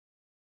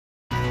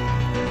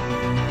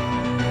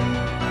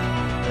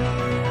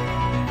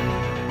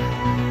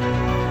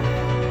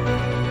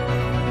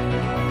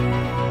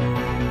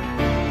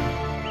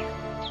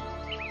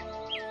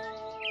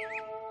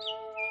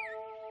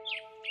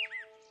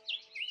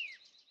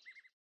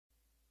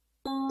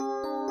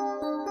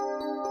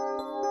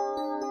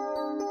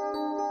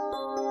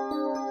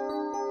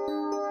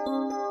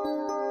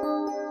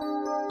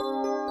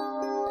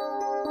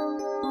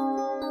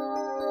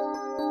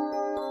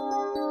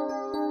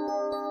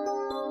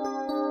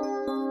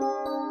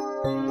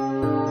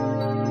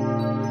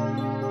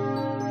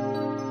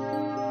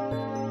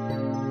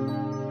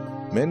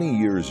Many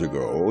years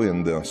ago,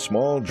 in the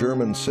small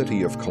German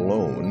city of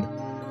Cologne,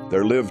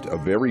 there lived a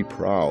very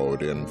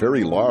proud and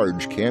very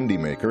large candy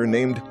maker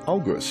named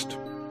August.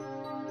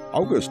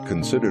 August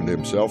considered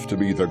himself to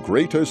be the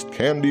greatest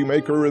candy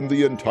maker in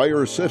the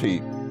entire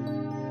city,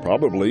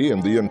 probably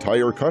in the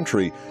entire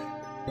country,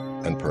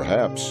 and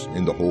perhaps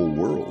in the whole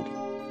world.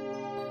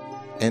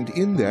 And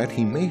in that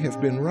he may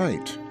have been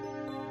right.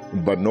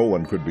 But no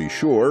one could be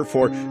sure,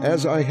 for,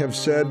 as I have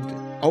said,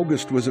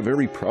 August was a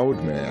very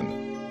proud man,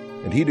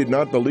 and he did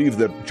not believe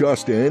that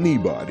just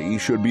anybody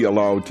should be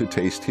allowed to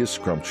taste his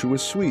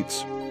scrumptious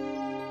sweets.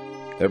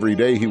 Every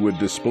day he would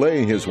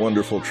display his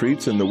wonderful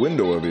treats in the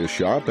window of his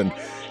shop, and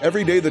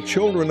every day the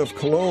children of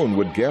Cologne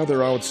would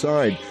gather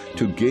outside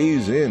to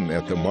gaze in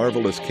at the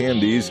marvelous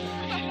candies,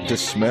 to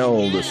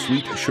smell the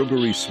sweet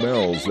sugary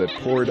smells that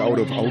poured out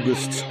of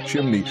August's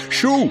chimney.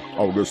 "Shoo!"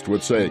 August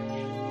would say.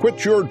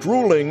 "Quit your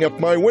drooling at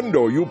my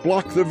window. You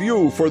block the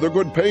view for the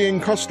good-paying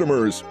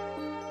customers."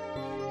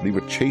 He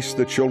would chase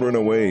the children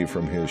away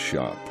from his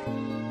shop.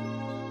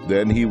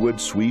 Then he would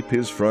sweep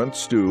his front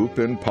stoop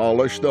and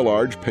polish the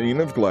large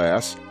pane of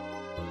glass,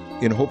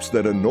 in hopes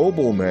that a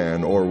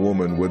nobleman or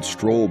woman would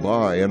stroll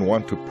by and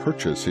want to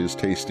purchase his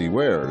tasty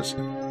wares.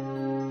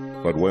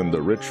 But when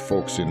the rich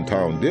folks in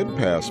town did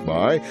pass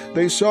by,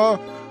 they saw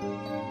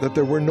that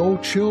there were no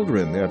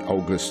children at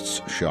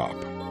August's shop,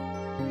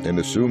 and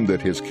assumed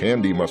that his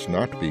candy must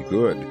not be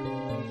good.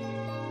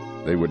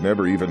 They would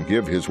never even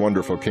give his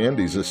wonderful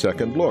candies a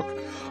second look.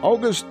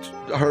 August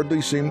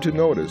hardly seemed to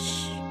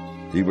notice.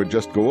 He would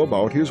just go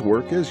about his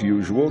work as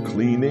usual,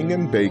 cleaning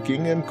and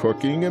baking and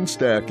cooking and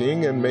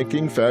stacking and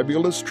making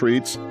fabulous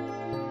treats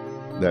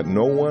that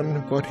no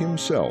one but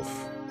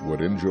himself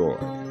would enjoy.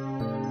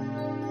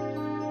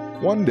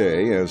 One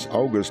day, as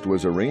August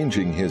was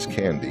arranging his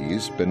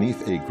candies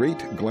beneath a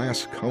great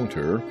glass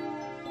counter,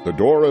 the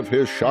door of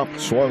his shop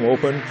swung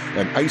open,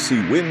 an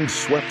icy wind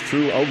swept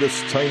through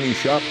August's tiny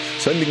shop,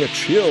 sending a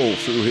chill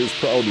through his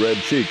proud red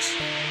cheeks.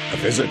 A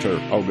visitor,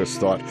 August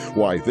thought.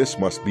 Why, this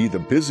must be the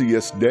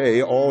busiest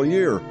day all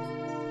year.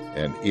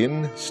 And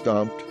in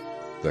stomped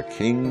the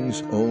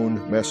king's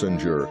own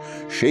messenger,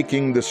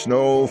 shaking the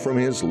snow from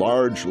his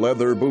large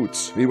leather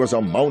boots. He was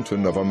a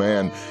mountain of a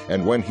man,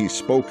 and when he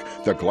spoke,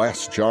 the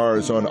glass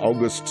jars on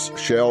August's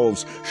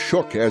shelves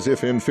shook as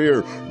if in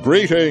fear.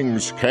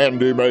 "Greetings,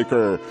 candy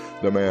maker,"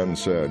 the man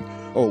said.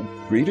 "Oh,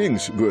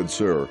 greetings, good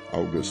sir,"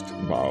 August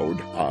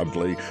bowed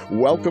oddly.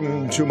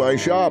 "Welcome to my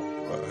shop.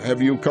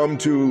 Have you come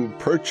to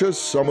purchase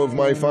some of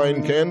my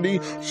fine candy?"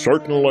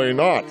 "Certainly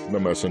not," the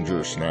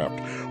messenger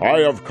snapped. "I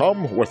have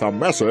come with a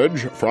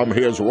message from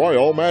His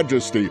Royal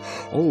Majesty."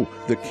 "Oh,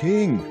 the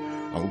king,"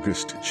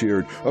 August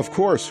cheered. "Of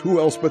course, who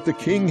else but the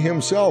king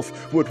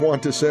himself would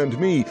want to send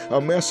me a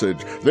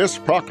message?" "This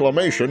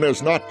proclamation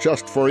is not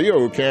just for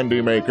you,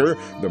 candy maker,"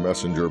 the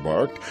messenger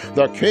barked.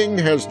 "The king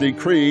has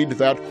decreed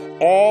that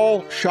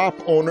all shop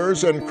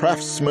owners and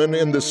craftsmen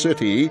in the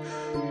city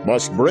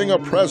must bring a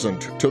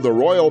present to the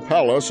royal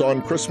palace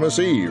on Christmas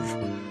Eve.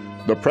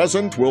 The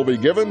present will be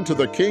given to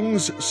the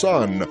king's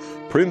son,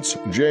 Prince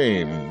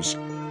James.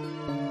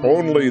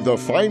 Only the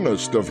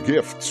finest of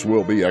gifts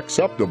will be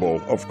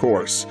acceptable, of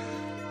course."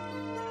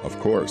 "Of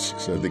course,"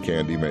 said the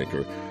candy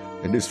maker,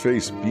 and his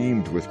face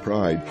beamed with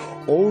pride.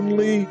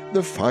 "Only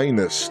the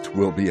finest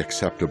will be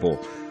acceptable.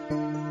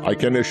 I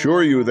can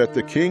assure you that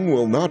the king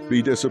will not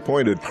be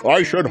disappointed."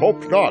 "I should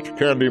hope not,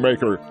 candy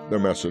maker," the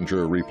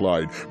messenger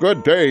replied.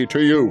 "Good day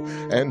to you."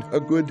 "And a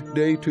good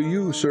day to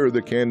you, sir,"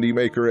 the candy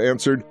maker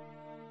answered.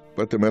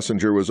 But the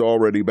messenger was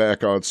already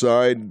back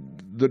outside.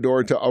 The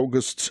door to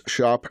August's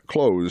shop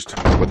closed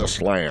with a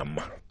slam.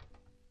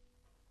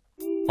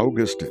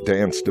 August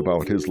danced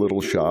about his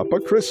little shop. "A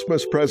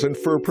Christmas present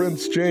for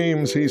Prince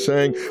James," he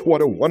sang.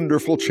 "What a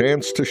wonderful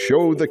chance to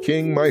show the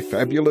king my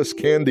fabulous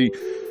candy.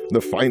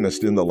 The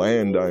finest in the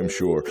land, I'm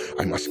sure.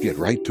 I must get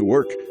right to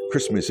work.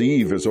 Christmas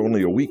Eve is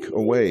only a week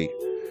away."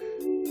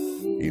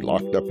 He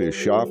locked up his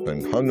shop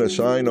and hung a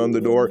sign on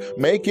the door.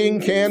 "Making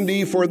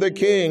candy for the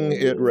king,"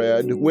 it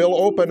read. "Will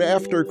open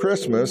after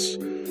Christmas."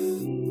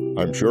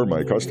 "I'm sure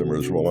my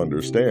customers will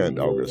understand,"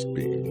 August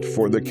beamed.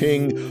 "For the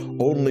king,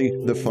 only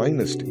the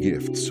finest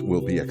gifts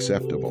will be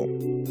acceptable."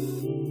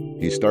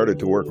 He started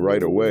to work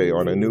right away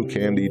on a new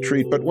candy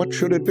treat, but what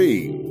should it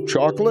be?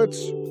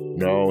 Chocolates?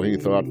 No, he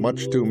thought,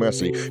 much too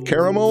messy.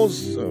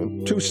 Caramels?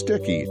 Too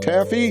sticky.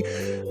 Taffy?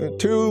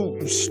 Too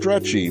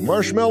stretchy.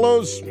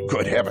 Marshmallows?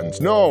 Good heavens,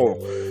 no!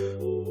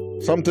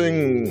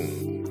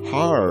 Something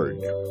hard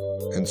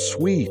and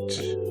sweet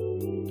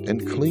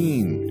and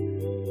clean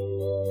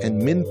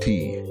and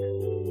minty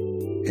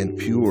and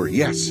pure.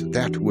 Yes,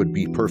 that would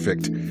be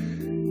perfect.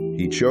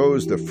 He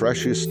chose the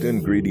freshest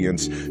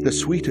ingredients, the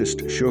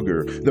sweetest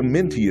sugar, the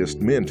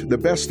mintiest mint, the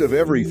best of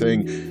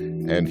everything,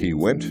 and he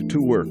went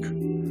to work.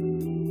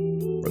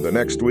 For the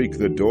next week,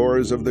 the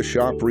doors of the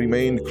shop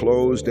remained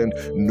closed, and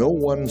no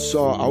one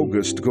saw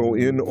August go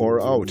in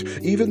or out.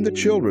 Even the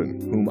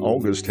children, whom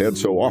August had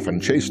so often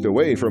chased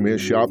away from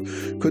his shop,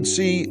 could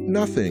see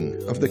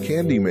nothing of the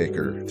candy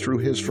maker through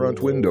his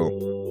front window.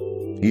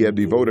 He had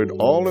devoted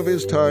all of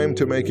his time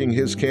to making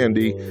his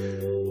candy,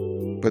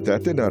 but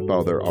that did not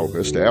bother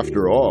August.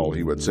 After all,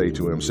 he would say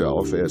to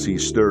himself as he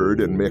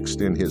stirred and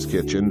mixed in his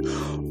kitchen,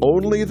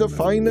 only the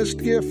finest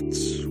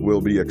gifts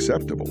will be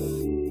acceptable.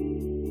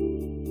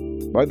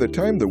 By the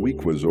time the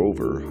week was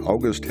over,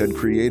 August had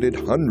created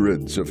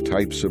hundreds of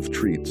types of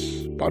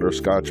treats: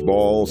 butterscotch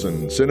balls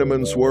and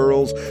cinnamon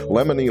swirls,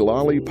 lemony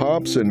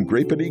lollipops and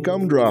grapey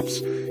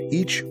gumdrops,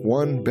 each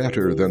one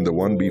better than the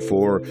one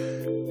before,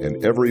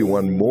 and every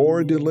one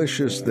more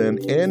delicious than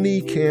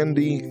any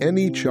candy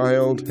any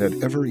child had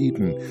ever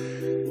eaten.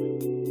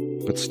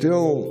 But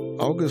still,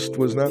 August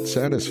was not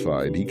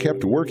satisfied. He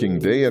kept working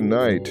day and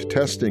night,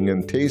 testing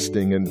and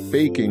tasting and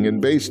baking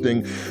and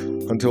basting,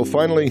 until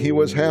finally he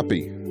was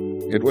happy.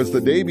 It was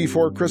the day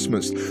before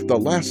Christmas, the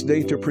last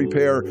day to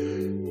prepare,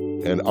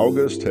 and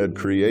August had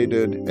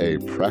created a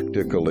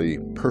practically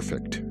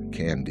perfect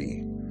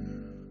candy.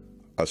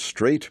 A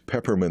straight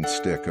peppermint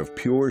stick of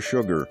pure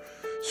sugar,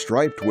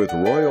 striped with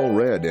royal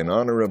red in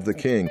honor of the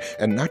king,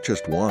 and not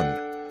just one,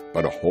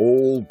 but a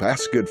whole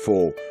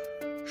basketful.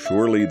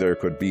 Surely there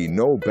could be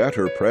no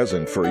better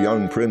present for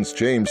young Prince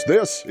James.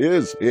 This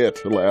is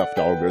it, laughed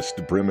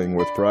August, brimming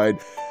with pride.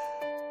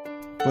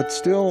 But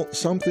still,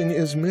 something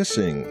is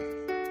missing,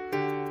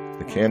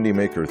 the candy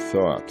maker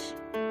thought.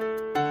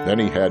 Then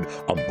he had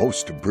a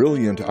most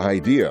brilliant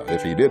idea,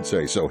 if he did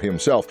say so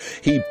himself.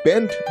 He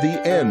bent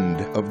the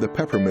end of the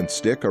peppermint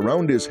stick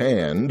around his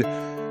hand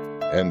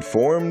and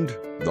formed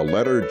the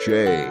letter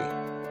J.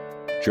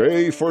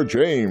 J for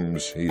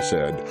James, he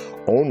said.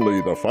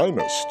 Only the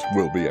finest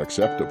will be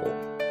acceptable.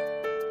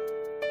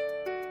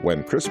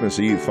 When Christmas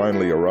Eve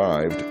finally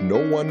arrived,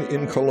 no one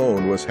in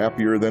Cologne was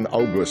happier than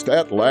August.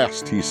 At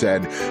last, he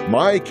said,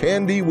 my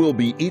candy will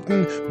be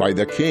eaten by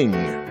the king,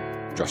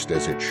 just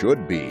as it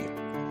should be.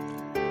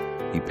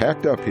 He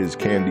packed up his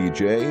candy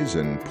J's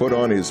and put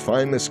on his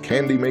finest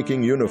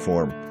candy-making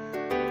uniform.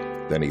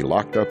 Then he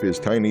locked up his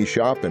tiny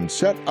shop and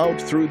set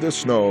out through the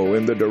snow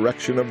in the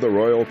direction of the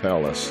royal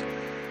palace.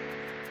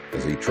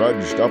 As he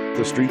trudged up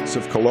the streets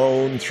of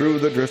Cologne through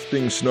the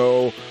drifting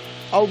snow,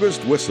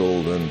 August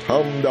whistled and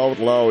hummed out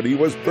loud. He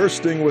was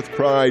bursting with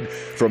pride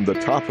from the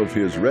top of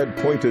his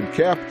red-pointed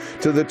cap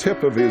to the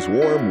tip of his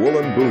warm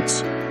woolen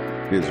boots.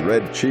 His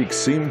red cheeks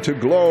seemed to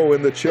glow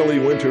in the chilly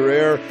winter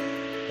air,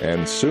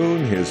 and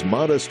soon his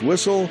modest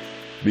whistle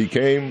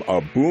became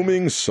a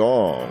booming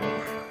song.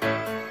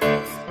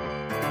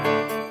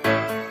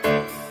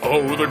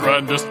 Oh, the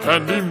grandest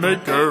candy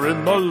maker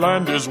in the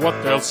land is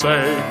what they'll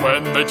say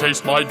when they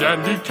taste my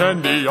dandy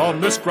candy on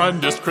this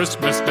grandest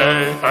Christmas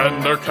day.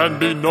 And there can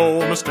be no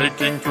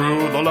mistaking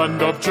through the land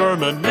of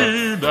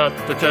Germany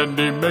that the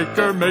candy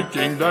maker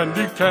making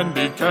dandy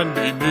candy can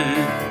be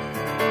me.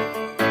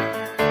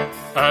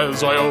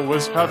 As I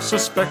always have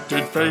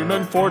suspected, fame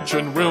and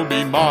fortune will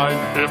be mine.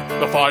 If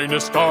the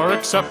finest are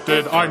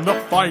accepted, I'm the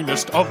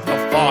finest of the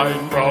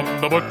fine.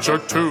 From the butcher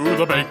to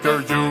the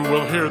baker, you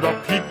will hear the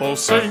people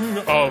sing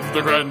of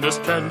the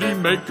grandest candy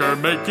maker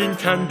making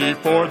candy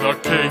for the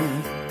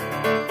king.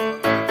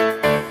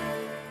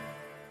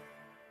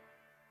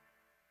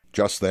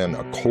 Just then,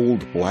 a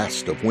cold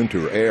blast of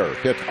winter air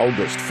hit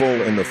August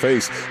full in the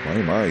face.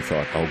 My,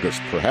 thought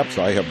August, perhaps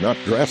I have not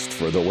dressed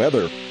for the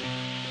weather.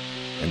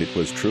 And it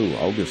was true.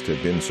 August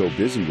had been so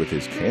busy with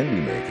his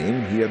candy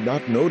making, he had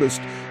not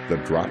noticed the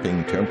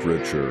dropping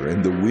temperature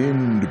and the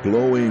wind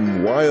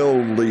blowing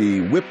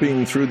wildly,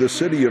 whipping through the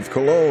city of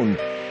Cologne.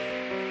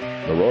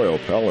 The royal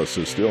palace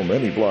is still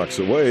many blocks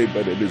away,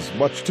 but it is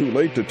much too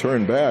late to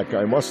turn back.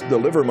 I must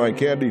deliver my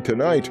candy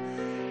tonight.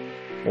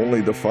 Only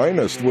the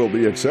finest will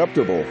be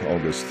acceptable,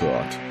 August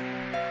thought.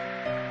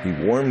 He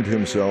warmed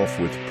himself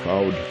with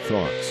proud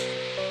thoughts.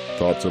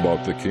 Thoughts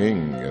about the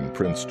king and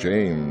Prince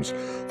James,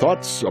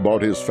 thoughts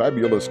about his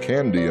fabulous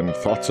candy, and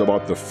thoughts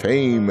about the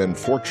fame and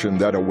fortune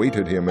that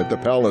awaited him at the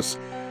palace.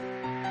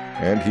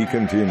 And he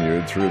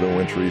continued through the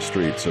wintry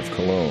streets of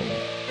Cologne.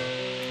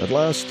 At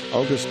last,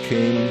 August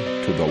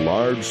came to the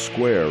large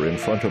square in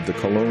front of the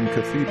Cologne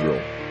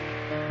Cathedral.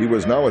 He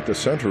was now at the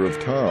center of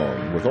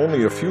town, with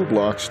only a few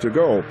blocks to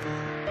go.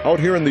 Out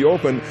here in the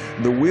open,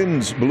 the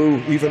winds blew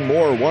even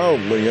more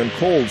wildly and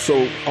cold,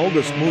 so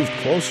August moved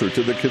closer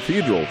to the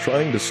cathedral,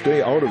 trying to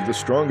stay out of the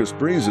strongest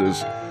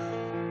breezes.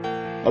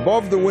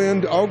 Above the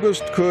wind,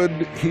 August could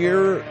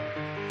hear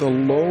the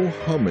low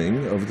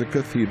humming of the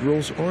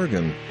cathedral's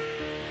organ.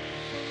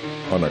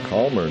 On a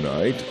calmer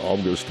night,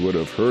 August would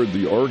have heard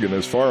the organ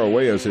as far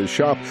away as his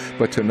shop,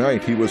 but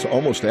tonight he was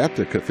almost at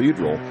the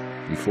cathedral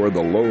before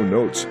the low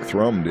notes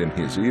thrummed in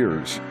his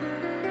ears.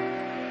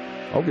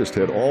 August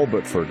had all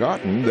but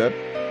forgotten that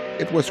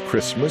it was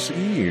Christmas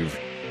Eve.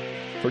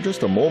 For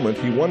just a moment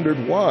he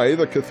wondered why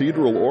the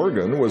cathedral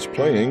organ was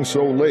playing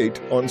so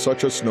late on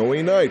such a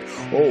snowy night.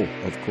 "Oh,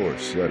 of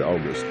course," said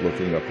August,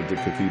 looking up at the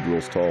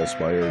cathedral's tall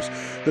spires.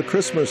 "The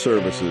Christmas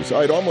services.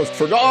 I'd almost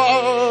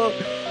forgot."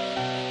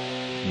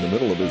 In the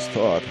middle of his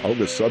thought,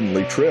 August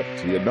suddenly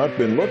tripped. He had not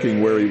been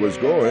looking where he was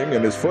going,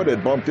 and his foot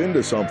had bumped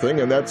into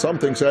something, and that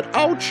something said,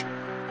 "Ouch!"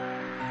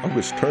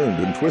 August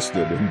turned and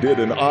twisted and did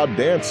an odd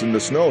dance in the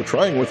snow,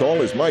 trying with all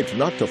his might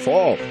not to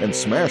fall and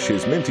smash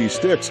his minty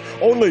sticks.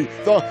 "Only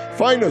the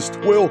finest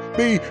will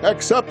be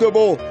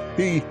acceptable,"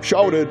 he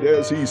shouted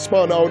as he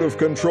spun out of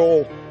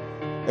control.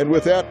 And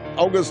with that,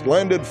 August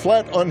landed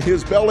flat on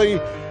his belly,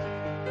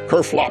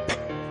 kerflop.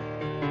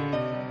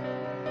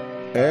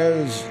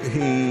 As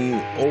he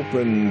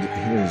opened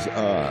his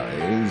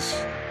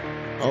eyes,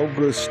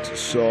 August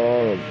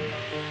saw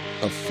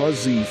a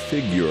fuzzy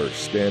figure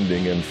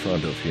standing in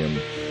front of him.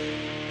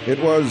 It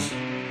was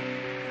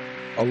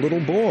a little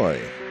boy,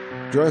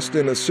 dressed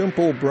in a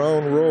simple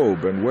brown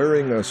robe and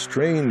wearing a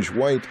strange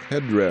white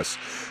headdress.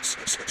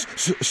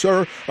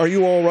 "Sir, are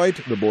you all right?"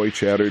 the boy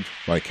chattered.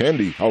 "My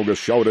candy,"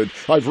 August shouted.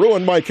 "I've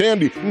ruined my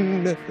candy."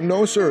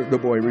 "No, sir," the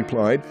boy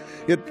replied.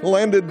 "It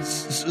landed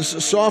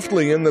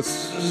softly in the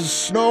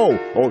snow."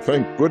 "Oh,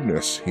 thank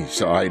goodness," he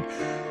sighed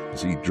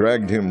as he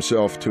dragged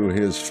himself to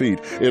his feet.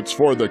 "It's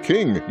for the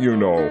king, you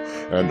know,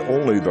 and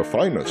only the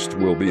finest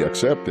will be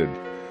accepted."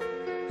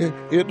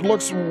 "It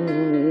looks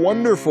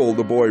wonderful,"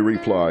 the boy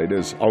replied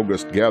as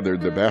August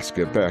gathered the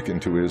basket back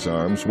into his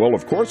arms. "Well,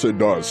 of course it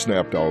does,"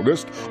 snapped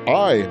August.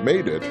 "I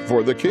made it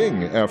for the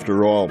king,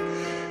 after all."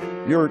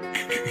 "Your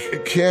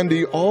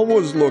candy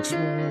always looks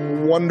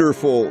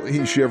wonderful,"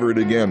 he shivered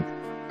again.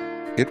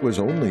 It was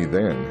only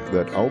then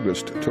that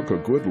August took a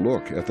good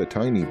look at the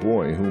tiny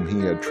boy whom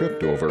he had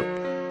tripped over.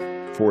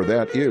 For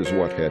that is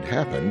what had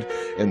happened,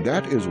 and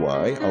that is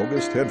why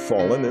August had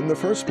fallen in the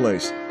first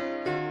place.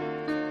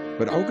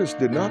 But August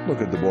did not look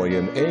at the boy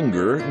in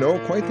anger, no,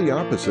 quite the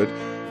opposite.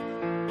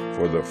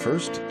 For the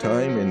first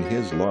time in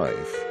his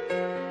life,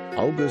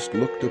 August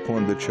looked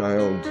upon the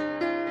child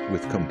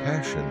with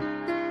compassion.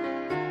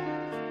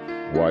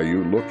 "Why,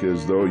 you look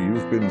as though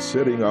you've been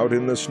sitting out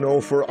in the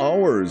snow for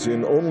hours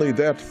in only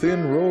that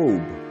thin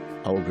robe,"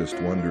 August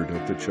wondered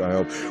at the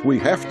child. "We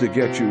have to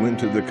get you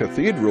into the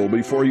cathedral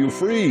before you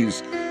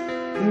freeze."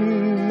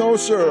 "No,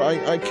 sir,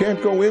 I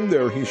can't go in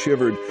there," he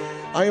shivered.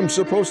 "I am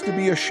supposed to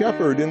be a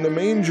shepherd in the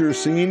manger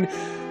scene,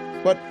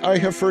 but I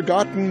have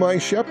forgotten my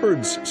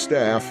shepherd's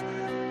staff.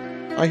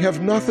 I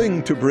have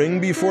nothing to bring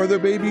before the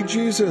baby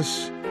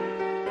Jesus."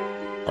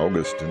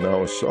 August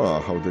now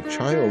saw how the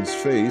child's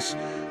face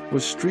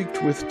was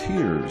streaked with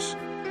tears.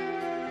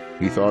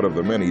 He thought of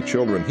the many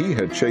children he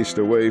had chased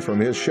away from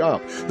his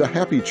shop, the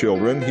happy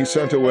children he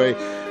sent away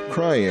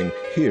crying.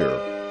 "Here,"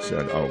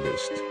 said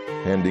August,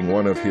 handing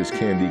one of his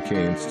candy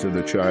canes to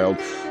the child,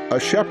 "a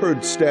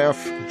shepherd's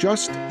staff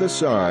just the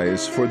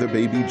size for the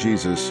baby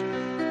Jesus.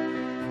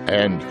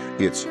 And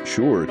it's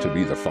sure to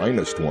be the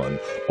finest one.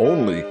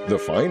 Only the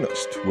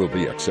finest will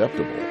be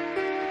acceptable."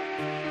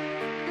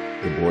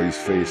 The boy's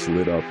face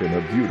lit up in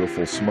a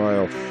beautiful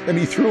smile, and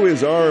he threw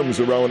his arms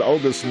around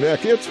August's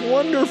neck. "It's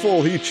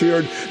wonderful," he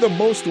cheered. "The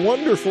most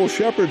wonderful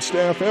shepherd's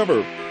staff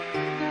ever."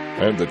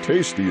 "And the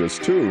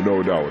tastiest, too,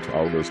 no doubt,"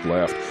 August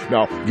laughed.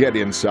 "Now get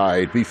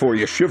inside before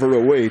you shiver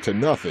away to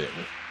nothing."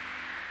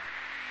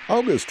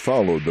 August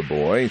followed the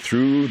boy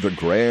through the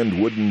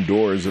grand wooden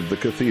doors of the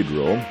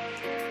cathedral.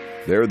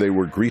 There they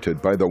were greeted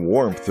by the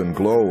warmth and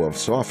glow of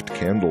soft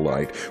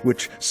candlelight,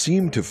 which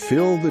seemed to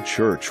fill the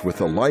church with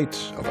the light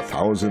of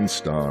 1,000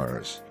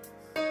 stars.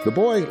 The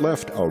boy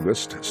left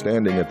August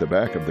standing at the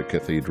back of the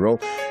cathedral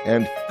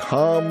and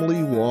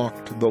calmly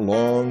walked the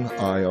long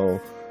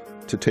aisle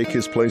to take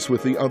his place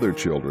with the other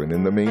children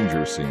in the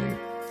manger scene.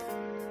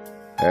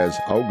 As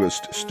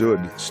August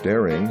stood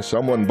staring,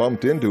 someone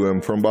bumped into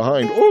him from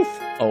behind. "Oof!"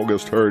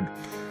 August heard.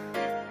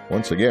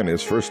 Once again,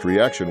 his first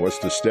reaction was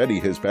to steady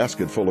his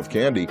basket full of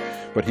candy,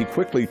 but he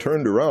quickly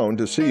turned around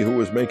to see who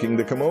was making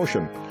the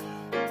commotion.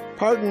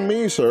 "Pardon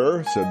me,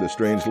 sir," said the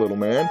strange little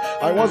man.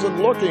 "I wasn't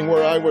looking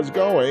where I was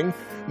going.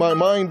 My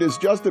mind is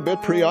just a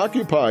bit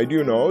preoccupied,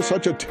 you know.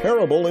 Such a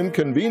terrible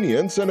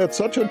inconvenience, and at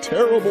such a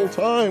terrible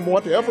time.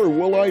 Whatever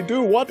will I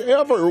do?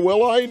 Whatever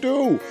will I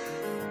do?"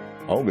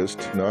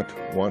 August, not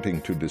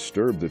wanting to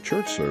disturb the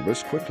church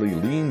service, quickly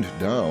leaned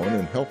down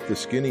and helped the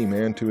skinny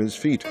man to his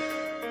feet.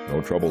 "No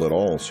trouble at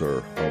all,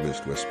 sir,"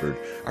 August whispered.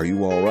 "Are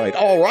you all right?"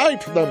 "All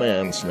right," the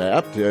man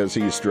snapped as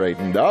he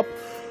straightened up.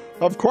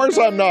 "Of course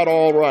I'm not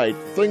all right.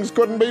 Things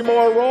couldn't be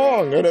more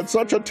wrong, and it's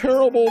such a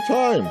terrible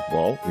time."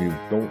 "Well, you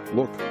don't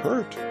look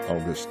hurt,"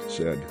 August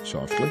said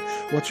softly.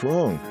 "What's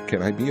wrong?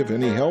 Can I be of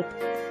any help?"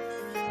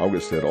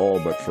 August had all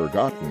but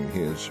forgotten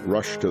his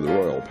rush to the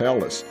royal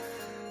palace.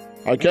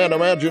 "I can't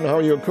imagine how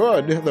you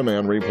could," the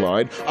man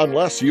replied,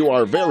 "unless you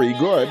are very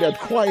good at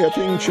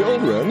quieting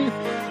children.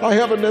 I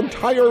have an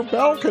entire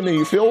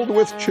balcony filled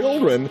with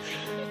children,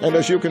 and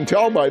as you can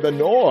tell by the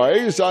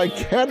noise, I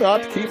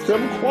cannot keep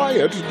them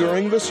quiet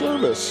during the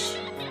service."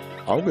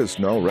 August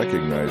now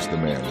recognized the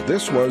man.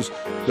 This was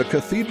the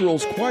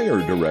cathedral's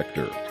choir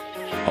director.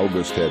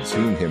 August had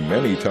seen him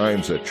many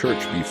times at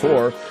church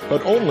before,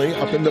 but only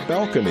up in the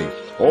balcony.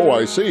 "Oh,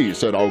 I see,"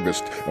 said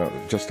August,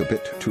 just a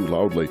bit too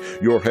loudly.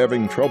 "You're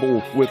having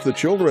trouble with the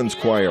children's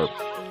choir."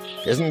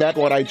 "Isn't that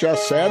what I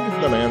just said?"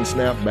 the man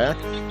snapped back.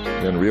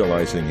 Then,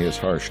 realizing his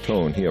harsh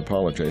tone, he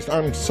apologized.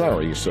 "I'm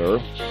sorry, sir.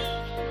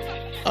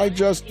 I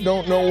just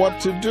don't know what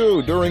to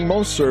do. During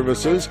most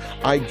services,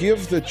 I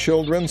give the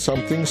children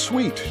something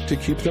sweet to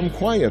keep them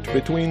quiet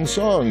between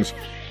songs.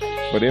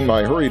 But in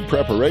my hurried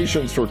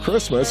preparations for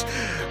Christmas,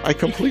 I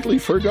completely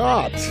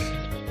forgot.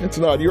 It's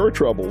not your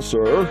trouble,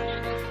 sir.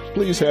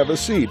 Please have a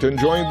seat and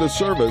join the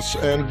service,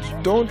 and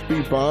don't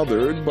be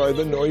bothered by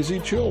the noisy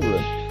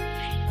children."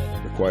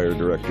 The choir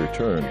director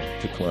turned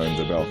to climb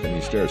the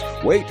balcony stairs.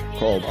 "Wait!"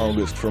 called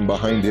August from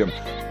behind him.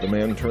 The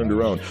man turned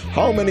around.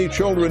 "How many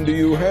children do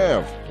you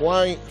have?"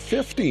 "Why,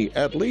 50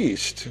 at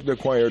least," the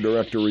choir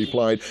director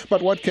replied.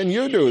 "But what can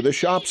you do? The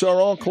shops are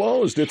all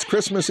closed. It's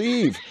Christmas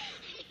Eve."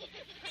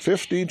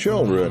 "50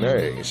 children,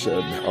 eh?"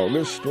 said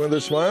August with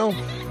a smile.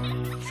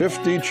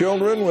 "50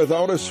 children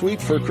without a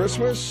sweet for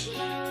Christmas?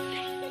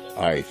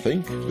 I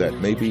think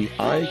that maybe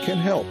I can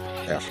help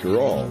after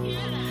all."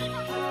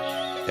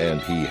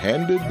 And he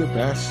handed the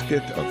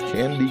basket of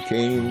candy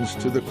canes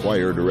to the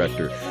choir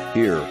director.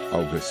 "Here,"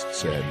 August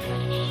said,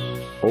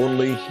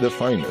 "only the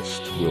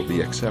finest will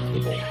be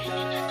acceptable."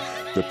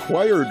 The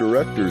choir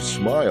director's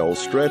smile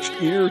stretched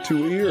ear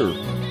to ear.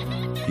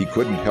 He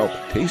couldn't help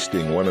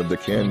tasting one of the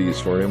candies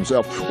for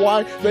himself.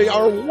 "Why, they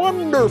are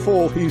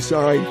wonderful," he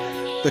sighed.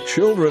 "The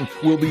children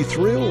will be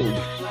thrilled."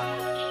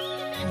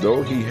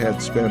 Though he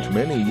had spent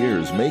many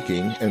years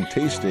making and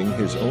tasting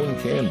his own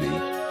candy,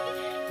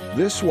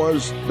 this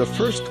was the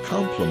first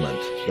compliment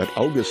that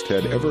August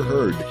had ever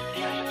heard.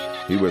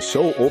 He was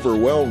so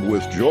overwhelmed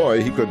with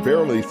joy he could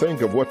barely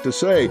think of what to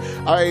say.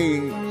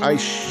 I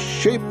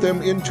shaped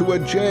them into a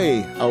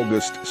J,"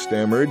 August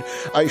stammered.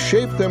 "I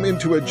shaped them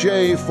into a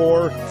J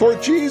for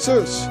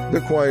Jesus,"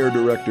 the choir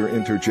director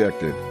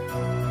interjected.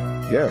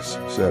 "Yes,"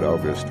 said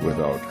August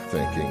without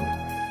thinking.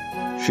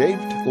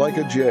 "Shaped like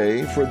a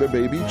J for the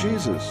baby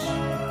Jesus."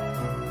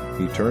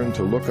 He turned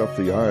to look up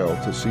the aisle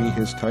to see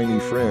his tiny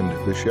friend,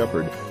 the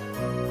shepherd.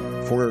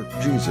 "For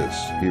Jesus,"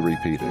 he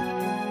repeated.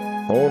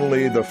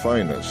 "Only the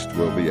finest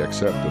will be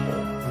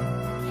acceptable."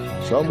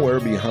 Somewhere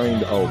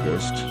behind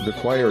August, the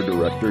choir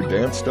director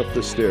danced up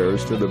the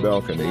stairs to the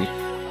balcony,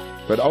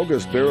 but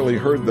August barely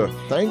heard the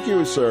 "Thank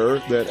you,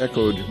 sir" that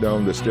echoed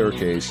down the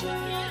staircase.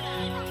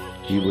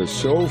 He was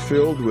so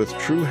filled with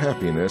true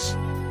happiness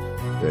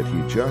that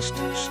he just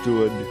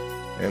stood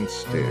and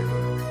stared.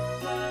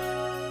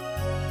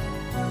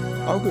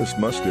 August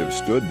must have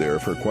stood there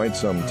for quite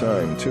some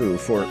time, too,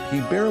 for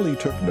he barely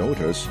took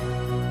notice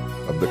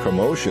of the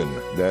commotion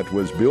that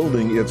was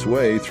building its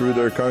way through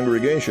their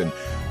congregation.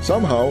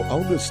 Somehow,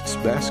 August's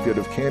basket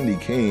of candy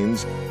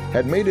canes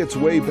had made its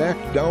way back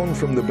down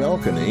from the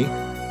balcony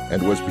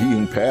and was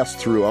being passed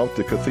throughout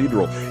the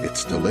cathedral.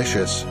 "It's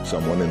delicious,"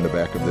 someone in the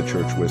back of the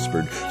church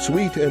whispered.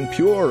 "Sweet and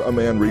pure," a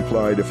man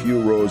replied a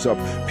few rows up.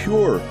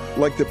 "Pure,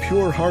 like the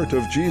pure heart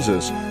of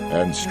Jesus."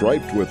 "And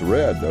striped with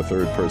red," a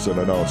third person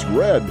announced.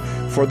 "Red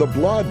for the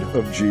blood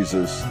of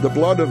Jesus, the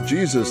blood of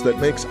Jesus that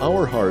makes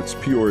our hearts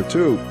pure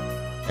too."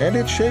 "And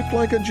it's shaped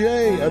like a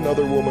J,"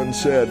 another woman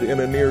said in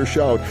a near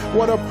shout.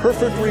 "What a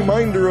perfect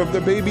reminder of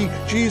the baby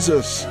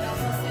Jesus."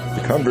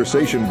 The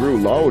conversation grew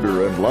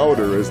louder and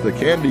louder as the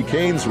candy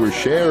canes were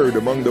shared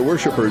among the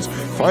worshippers.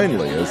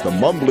 Finally, as the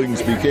mumblings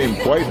became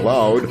quite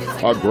loud,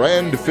 a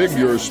grand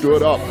figure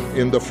stood up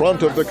in the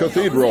front of the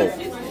cathedral.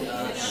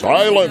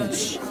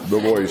 "Silence!" the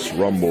voice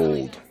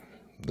rumbled.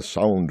 The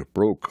sound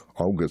broke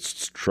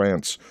August's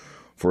trance,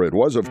 for it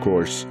was, of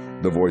course,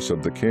 the voice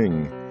of the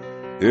king.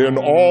 "In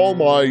all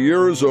my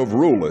years of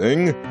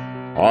ruling,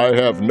 I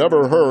have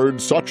never heard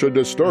such a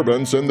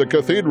disturbance in the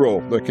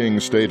cathedral," the king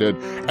stated.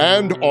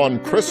 "And on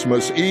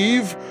Christmas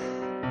Eve?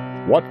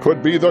 What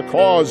could be the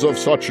cause of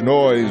such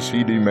noise?"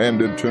 he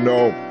demanded to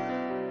know.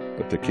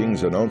 But the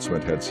king's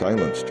announcement had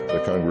silenced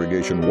the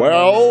congregation.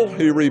 "Well,"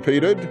 he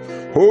repeated,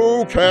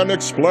 "who can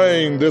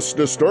explain this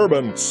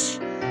disturbance?"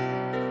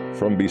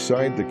 From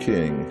beside the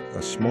king,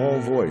 a small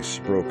voice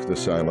broke the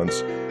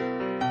silence.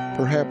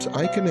 "Perhaps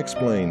I can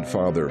explain,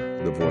 Father,"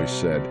 the voice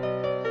said.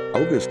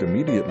 August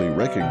immediately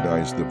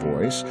recognized the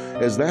voice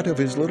as that of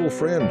his little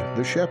friend,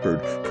 the shepherd.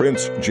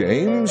 "Prince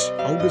James?"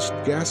 August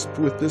gasped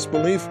with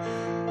disbelief,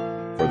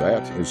 for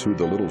that is who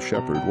the little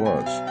shepherd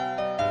was.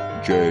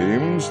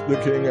 "James?" the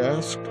king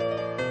asked.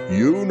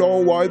 "You know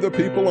why the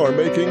people are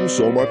making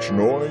so much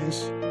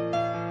noise?"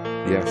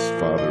 "Yes,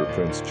 Father,"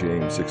 Prince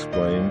James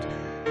explained.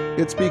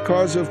 "It's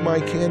because of my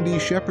candy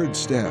shepherd's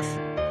staff,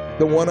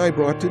 the one I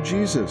brought to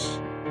Jesus."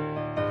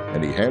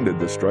 And he handed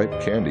the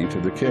striped candy to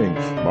the king.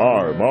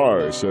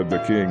 My, said the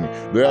king,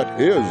 "that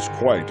is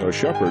quite a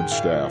shepherd's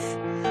staff.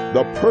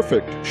 The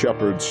perfect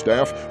shepherd's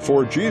staff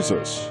for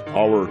Jesus,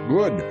 our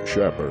good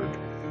shepherd."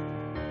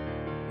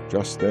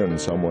 Just then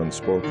someone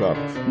spoke up.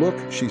 "Look,"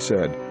 she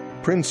said,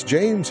 "Prince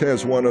James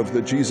has one of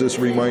the Jesus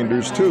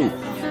reminders too."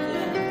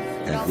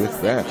 And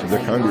with that, the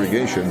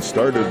congregation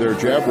started their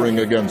jabbering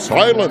again.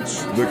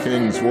 "Silence!" the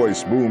king's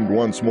voice boomed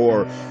once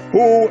more.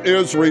 "Who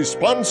is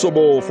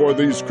responsible for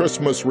these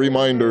Christmas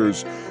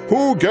reminders?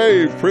 Who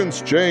gave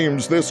Prince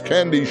James this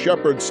candy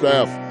shepherd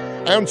staff?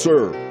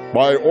 Answer,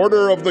 by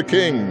order of the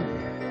king."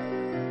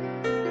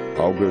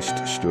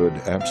 August stood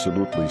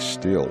absolutely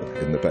still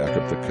in the back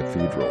of the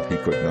cathedral. He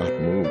could not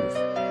move.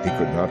 He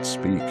could not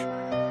speak.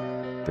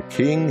 The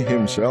king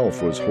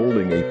himself was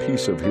holding a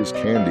piece of his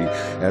candy,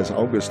 as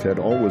August had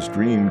always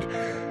dreamed,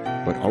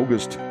 but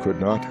August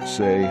could not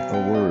say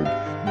a word.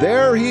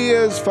 "There he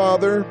is,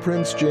 Father,"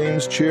 Prince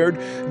James cheered.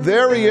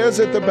 "There he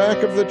is at the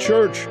back of the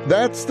church.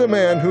 That's the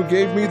man who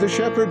gave me the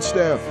shepherd's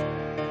staff."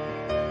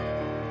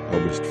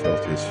 August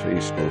felt his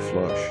face go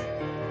flush.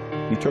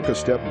 He took a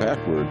step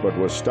backward, but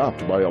was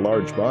stopped by a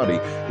large body.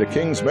 The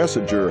king's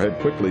messenger had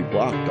quickly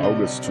blocked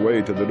August's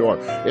way to the door.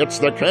 "It's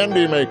the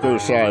candy maker,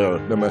 sire,"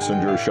 the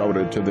messenger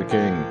shouted to the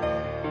king.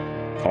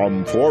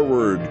 "Come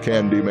forward,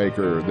 candy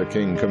maker," the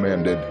king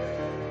commanded.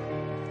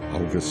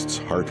 August's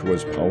heart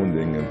was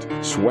pounding,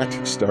 and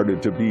sweat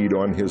started to bead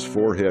on his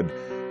forehead.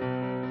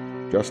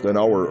 Just an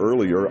hour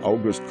earlier,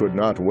 August could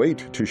not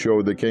wait to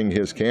show the king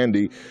his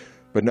candy,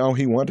 but now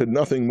he wanted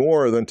nothing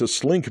more than to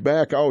slink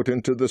back out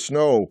into the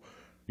snow.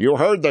 "You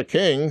heard the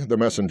king," the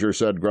messenger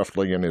said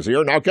gruffly in his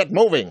ear. "Now get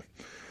moving."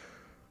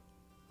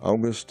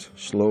 August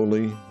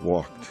slowly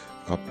walked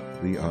up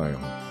the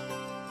aisle.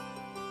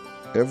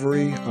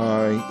 Every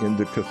eye in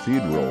the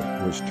cathedral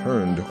was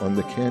turned on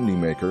the candy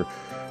maker,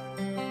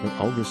 but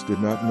August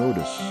did not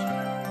notice.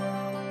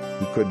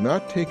 He could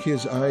not take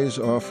his eyes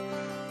off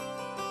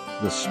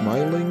the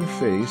smiling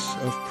face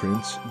of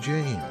Prince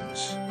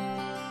James.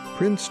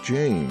 Prince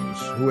James,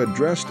 who had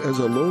dressed as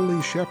a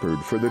lowly shepherd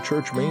for the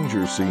church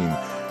manger scene.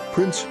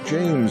 Prince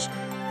James,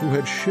 who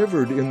had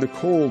shivered in the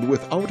cold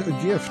without a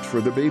gift for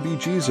the baby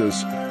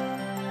Jesus.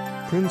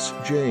 Prince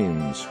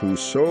James, who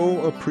so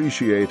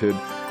appreciated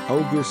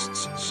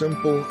August's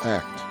simple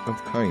act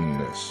of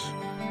kindness.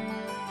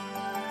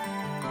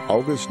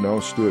 August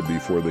now stood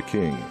before the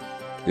king.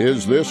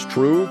 "Is this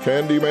true,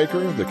 candy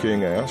maker?" the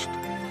king asked.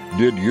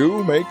 "Did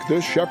you make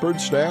this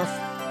shepherd's staff?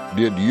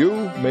 Did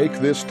you make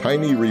this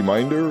tiny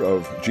reminder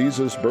of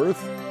Jesus'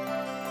 birth?"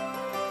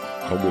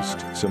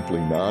 August simply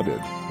nodded.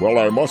 "Well,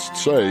 I must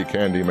say,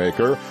 candy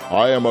maker,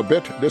 I am a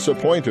bit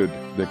disappointed,"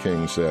 the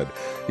king said.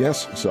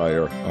 "Yes,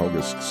 sire,"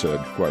 August said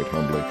quite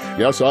humbly.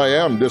 "Yes, I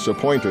am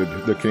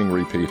disappointed," the king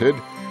repeated.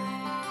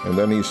 And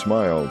then he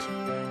smiled.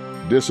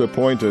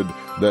 "Disappointed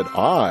that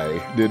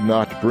I did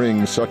not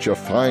bring such a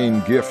fine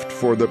gift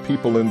for the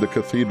people in the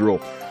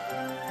cathedral.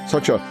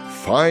 Such a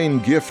fine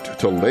gift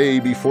to lay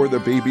before the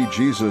baby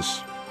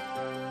Jesus.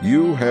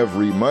 You have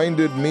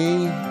reminded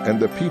me and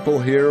the people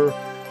here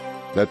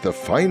that the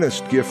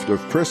finest gift of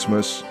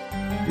Christmas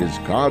is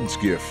God's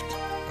gift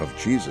of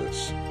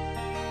Jesus."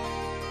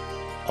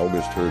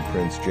 August heard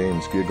Prince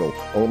James giggle.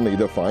 "Only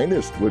the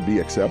finest would be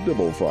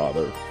acceptable,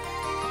 Father."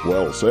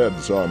 "Well said,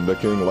 son," the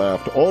king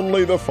laughed.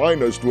 "Only the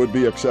finest would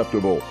be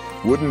acceptable.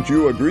 Wouldn't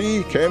you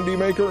agree, candy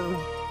maker?"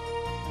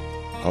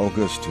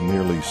 August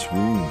nearly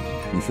swooned.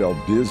 He felt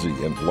dizzy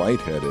and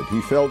lightheaded.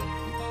 He felt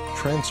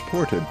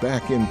transported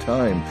back in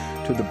time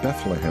to the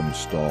Bethlehem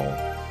stall.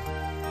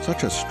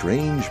 Such a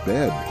strange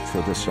bed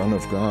for the Son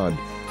of God.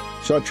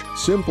 Such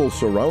simple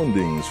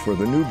surroundings for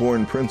the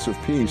newborn Prince of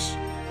Peace.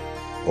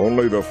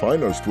 Only the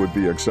finest would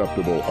be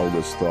acceptable,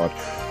 August thought.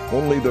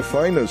 Only the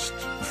finest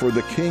for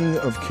the King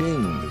of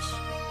Kings.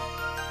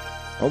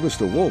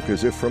 August awoke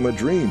as if from a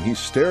dream. He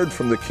stared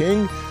from the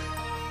king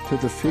to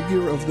the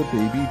figure of the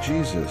baby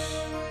Jesus.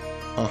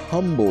 A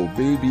humble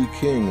baby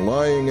king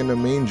lying in a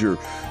manger,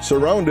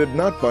 surrounded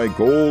not by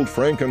gold,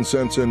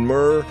 frankincense, and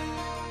myrrh,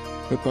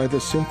 but by the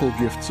simple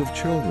gifts of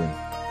children.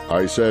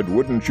 "I said,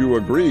 wouldn't you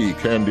agree,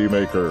 candy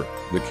maker?"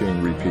 the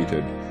king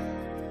repeated.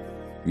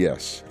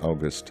 "Yes,"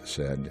 August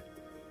said.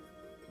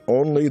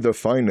 "Only the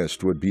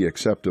finest would be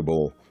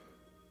acceptable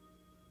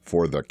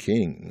for the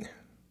king."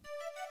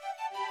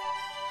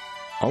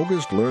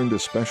 August learned a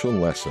special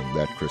lesson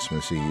that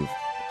Christmas Eve.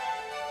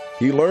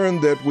 He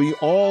learned that we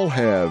all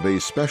have a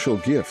special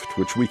gift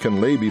which we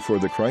can lay before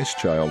the Christ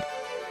child.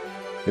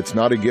 It's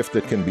not a gift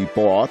that can be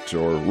bought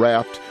or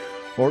wrapped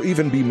or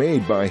even be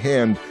made by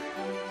hand.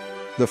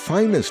 The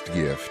finest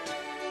gift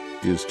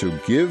is to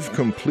give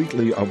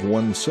completely of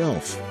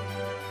oneself,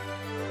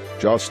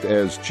 just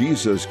as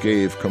Jesus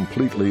gave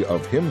completely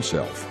of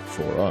himself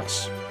for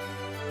us.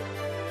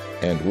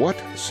 And what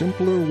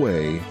simpler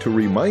way to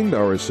remind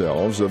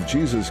ourselves of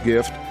Jesus'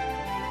 gift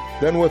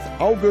than with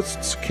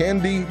August's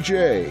Candy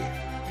J,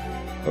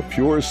 a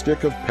pure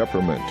stick of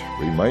peppermint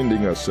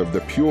reminding us of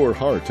the pure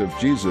heart of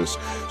Jesus,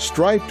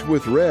 striped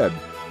with red,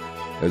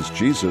 as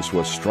Jesus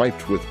was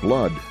striped with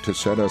blood to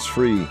set us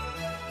free,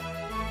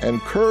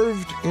 and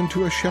curved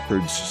into a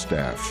shepherd's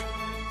staff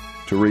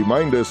to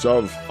remind us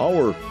of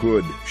our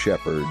good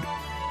shepherd,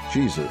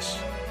 Jesus.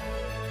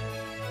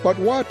 But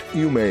what,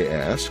 you may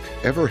ask,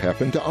 ever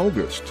happened to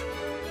August?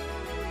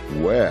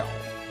 Well,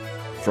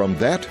 From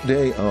that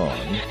day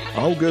on,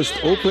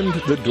 August opened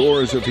the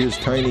doors of his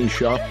tiny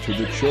shop to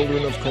the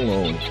children of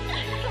Cologne.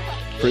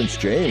 Prince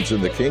James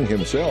and the king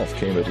himself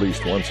came at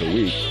least once a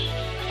week.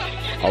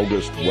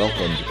 August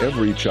welcomed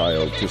every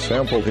child to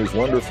sample his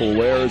wonderful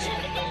wares,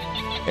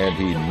 and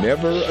he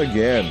never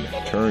again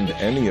turned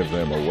any of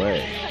them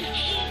away.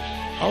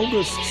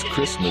 August's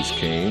Christmas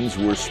canes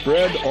were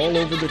spread all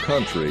over the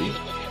country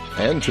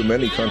and to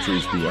many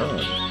countries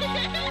beyond,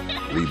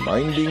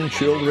 reminding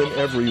children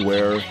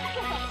everywhere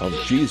of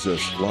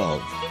Jesus'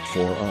 love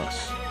for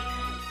us.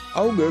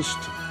 August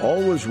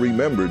always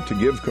remembered to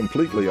give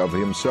completely of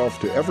himself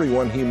to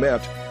everyone he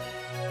met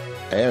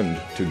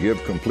and to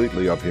give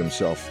completely of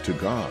himself to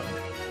God,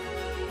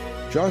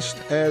 just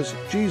as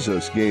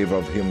Jesus gave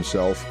of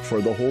himself for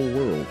the whole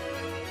world.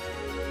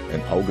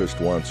 And August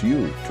wants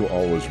you to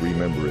always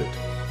remember it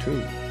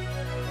too.